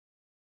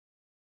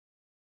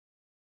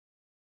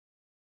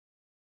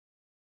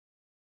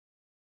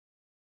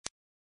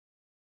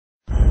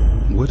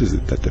What is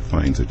it that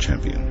defines a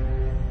champion?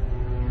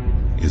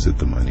 Is it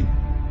the money?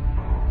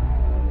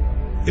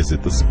 Is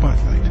it the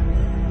spotlight?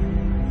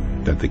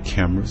 That the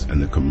cameras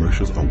and the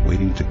commercials are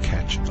waiting to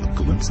catch a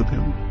glimpse of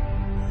him?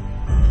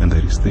 And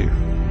that he's there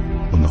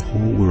when the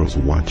whole world's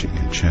watching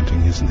and chanting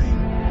his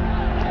name?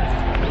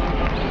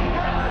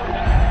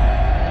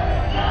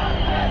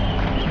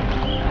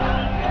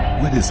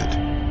 What is it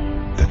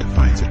that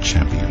defines a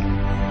champion?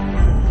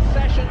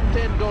 Sachin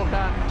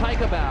Tendulkar, take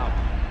a bow.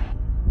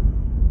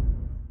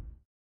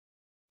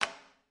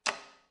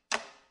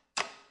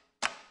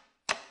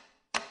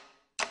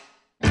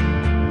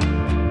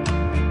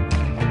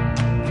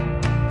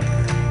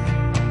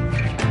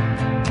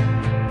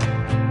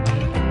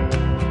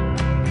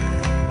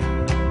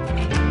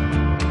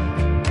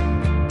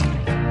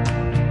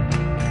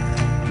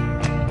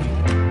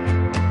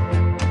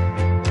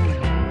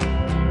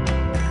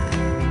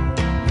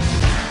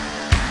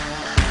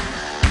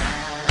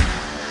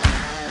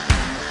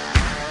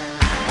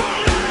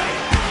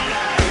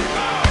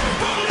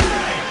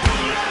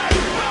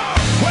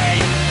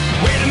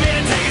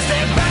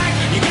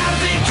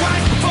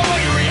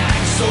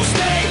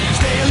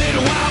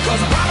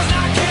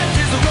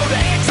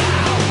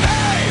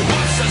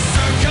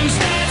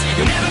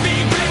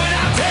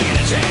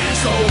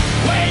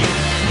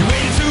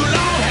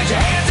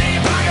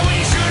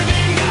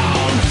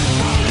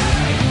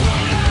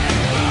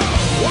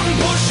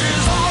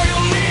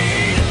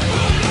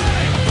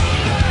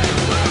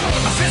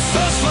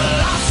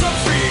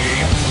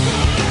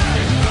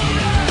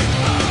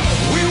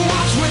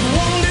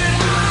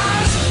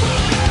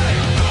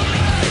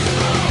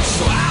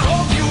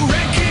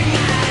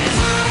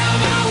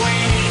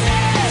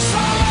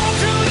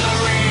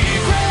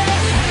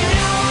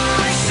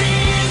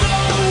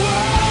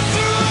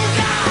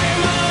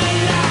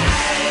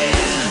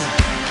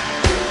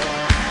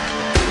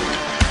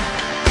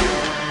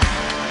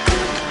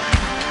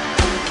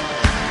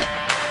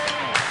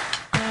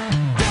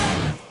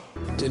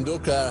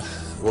 Tendulkar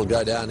will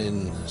go down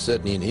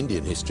certainly in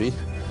Indian history,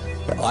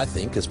 I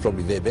think, as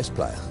probably their best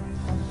player.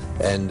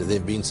 And there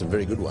have been some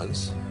very good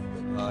ones.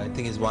 I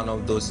think he's one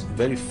of those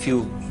very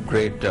few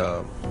great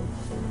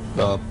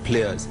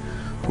players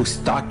who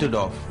started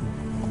off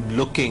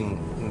looking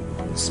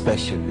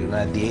special. You know,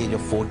 at the age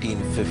of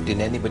 14,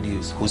 15, anybody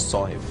who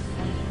saw him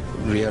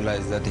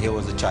realized that he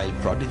was a child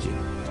prodigy.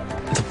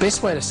 The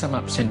best way to sum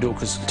up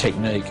Tendulkar's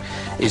technique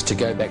is to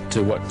go back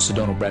to what Sir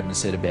Donald Bradman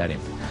said about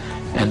him.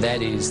 And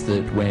that is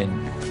that when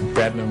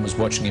Bradman was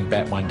watching him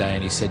bat one day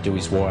and he said to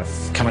his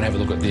wife, "Come and have a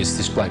look at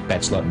this bloke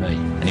bats like me."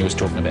 And he was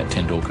talking about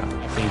Tendulkar.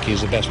 I think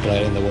he's the best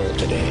player in the world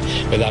today,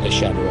 without a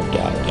shadow of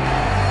doubt.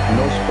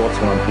 No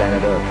sportsman on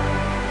planet Earth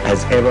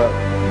has ever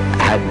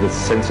had this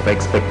sense of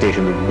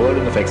expectation, the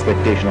burden of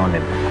expectation on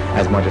him,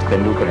 as much as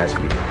Tendulkar has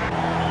been.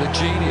 The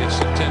genius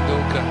of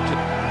Tendulkar.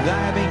 They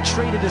are being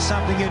treated as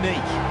something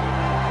unique.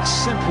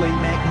 Simply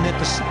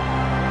magnificent.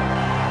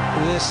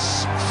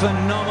 This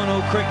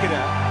phenomenal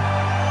cricketer.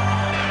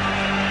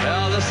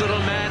 Well, this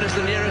little man is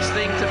the nearest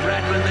thing to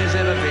Bradman there's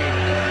ever been.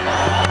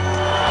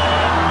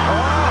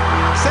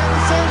 Oh,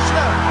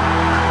 sensational!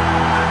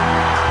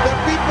 The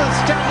people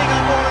standing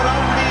up all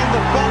around me in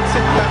the box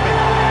and clapping.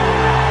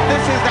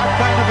 This is that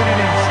kind of an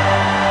innings.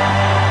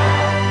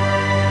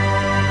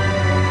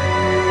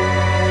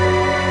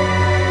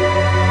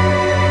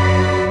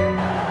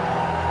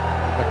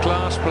 The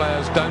class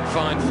players don't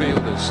find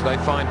fielders, they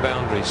find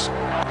boundaries.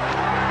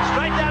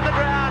 Straight down the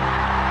ground,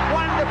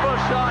 wonderful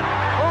shot,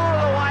 all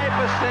the way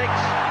for six.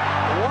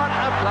 What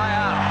a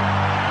player.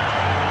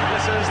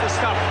 This is the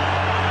stuff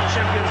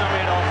champions are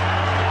made of.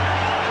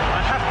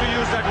 I have to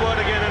use that word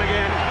again and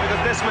again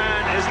because this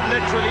man is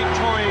literally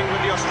toying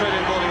with the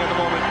Australian bowling at the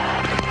moment.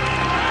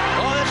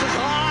 Oh, this is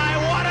high,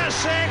 what a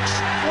six,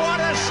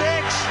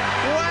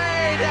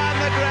 way down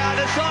the ground,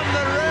 it's on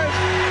the roof,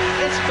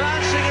 it's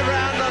bouncing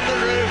around on the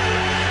roof.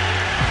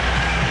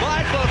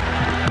 Michael,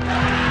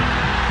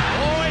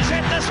 oh, he's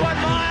hit this one,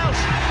 Miles,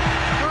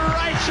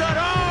 great shot,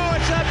 oh,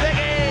 it's a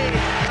biggie.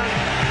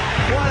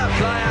 What a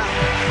player,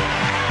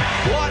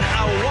 what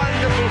a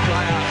wonderful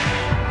player.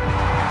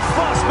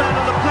 First man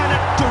on the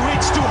planet to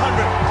reach 200.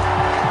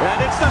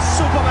 And it's the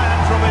Superman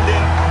from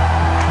India,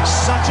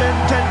 Sachin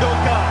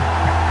Tendulkar.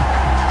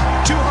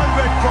 200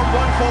 from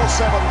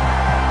 147.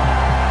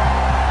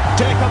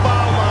 Take a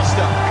bow,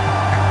 master.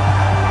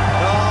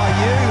 Oh,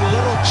 you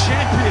little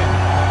champion.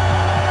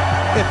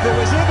 If there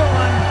was ever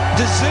one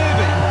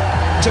deserving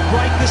to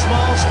break this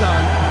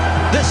milestone,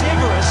 this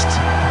Everest,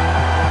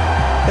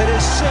 it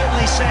is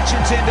certainly Sachin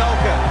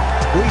Tendulkar.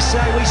 We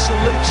say we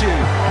salute you,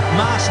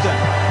 master.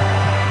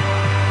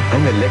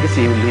 And the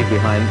legacy he will leave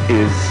behind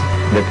is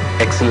that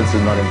excellence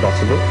is not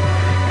impossible,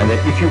 and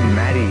that if you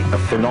marry a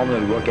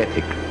phenomenal work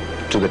ethic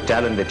to the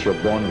talent that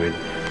you're born with,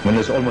 then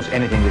there's almost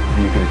anything that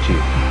you can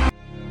achieve.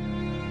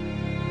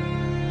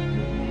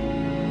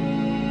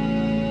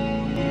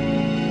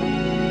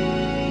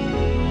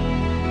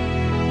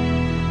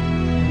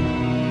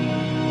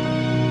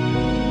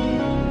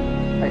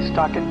 I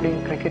started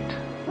playing cricket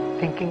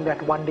thinking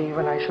that one day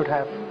even I should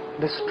have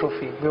this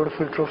trophy,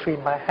 beautiful trophy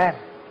in my hand.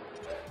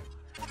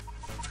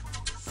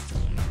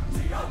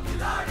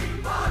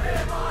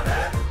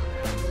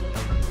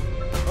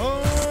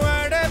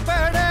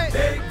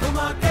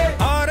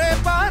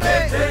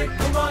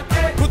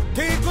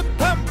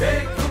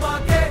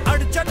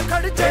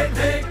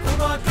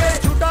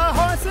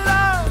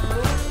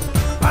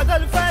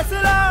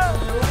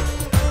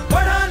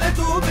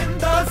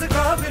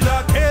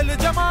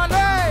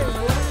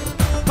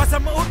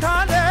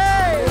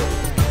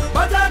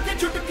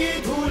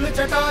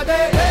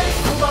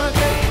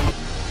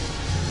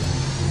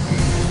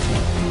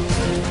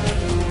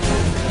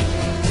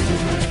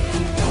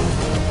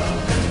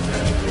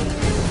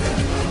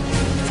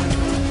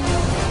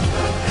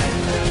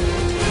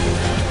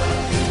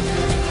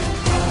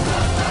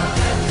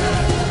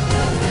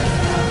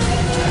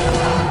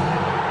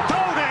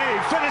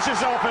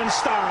 Off in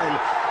style,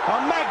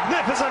 a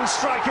magnificent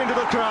strike into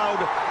the crowd.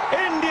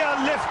 India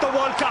lift the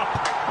World Cup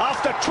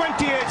after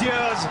 28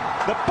 years.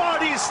 The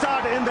parties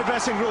start in the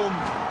dressing room,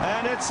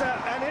 and it's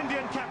an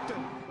Indian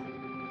captain.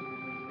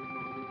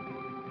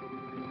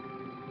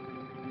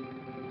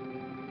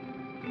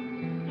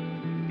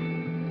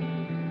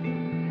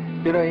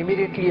 You know,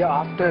 immediately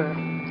after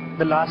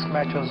the last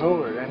match was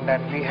over, and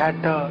then we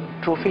had the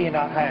trophy in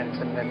our hands,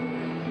 and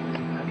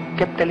then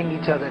kept telling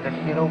each other that,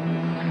 you know,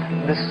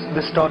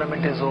 this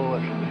tournament is over.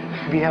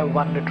 We have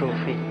won the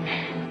trophy.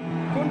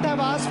 Couldn't have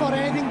asked for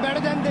anything better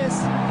than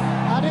this.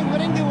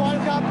 Winning the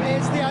World Cup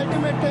is the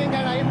ultimate thing,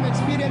 and I am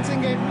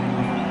experiencing it.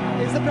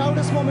 It's the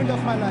proudest moment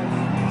of my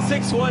life.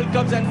 6 World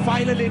Cups and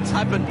finally it's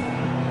happened.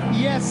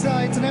 Yes,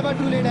 it's never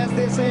too late, as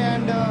they say,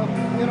 and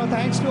you know,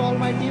 thanks to all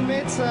my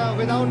teammates.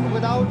 Without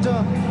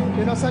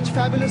you know, such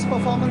fabulous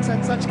performance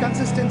and such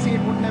consistency,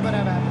 it would never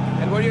have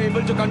happened. And were you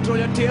able to control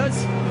your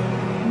tears?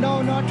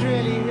 No, not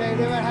really.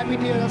 They were happy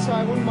tears, so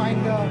I wouldn't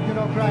mind, you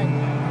know, crying.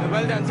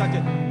 Well done,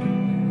 Sachin.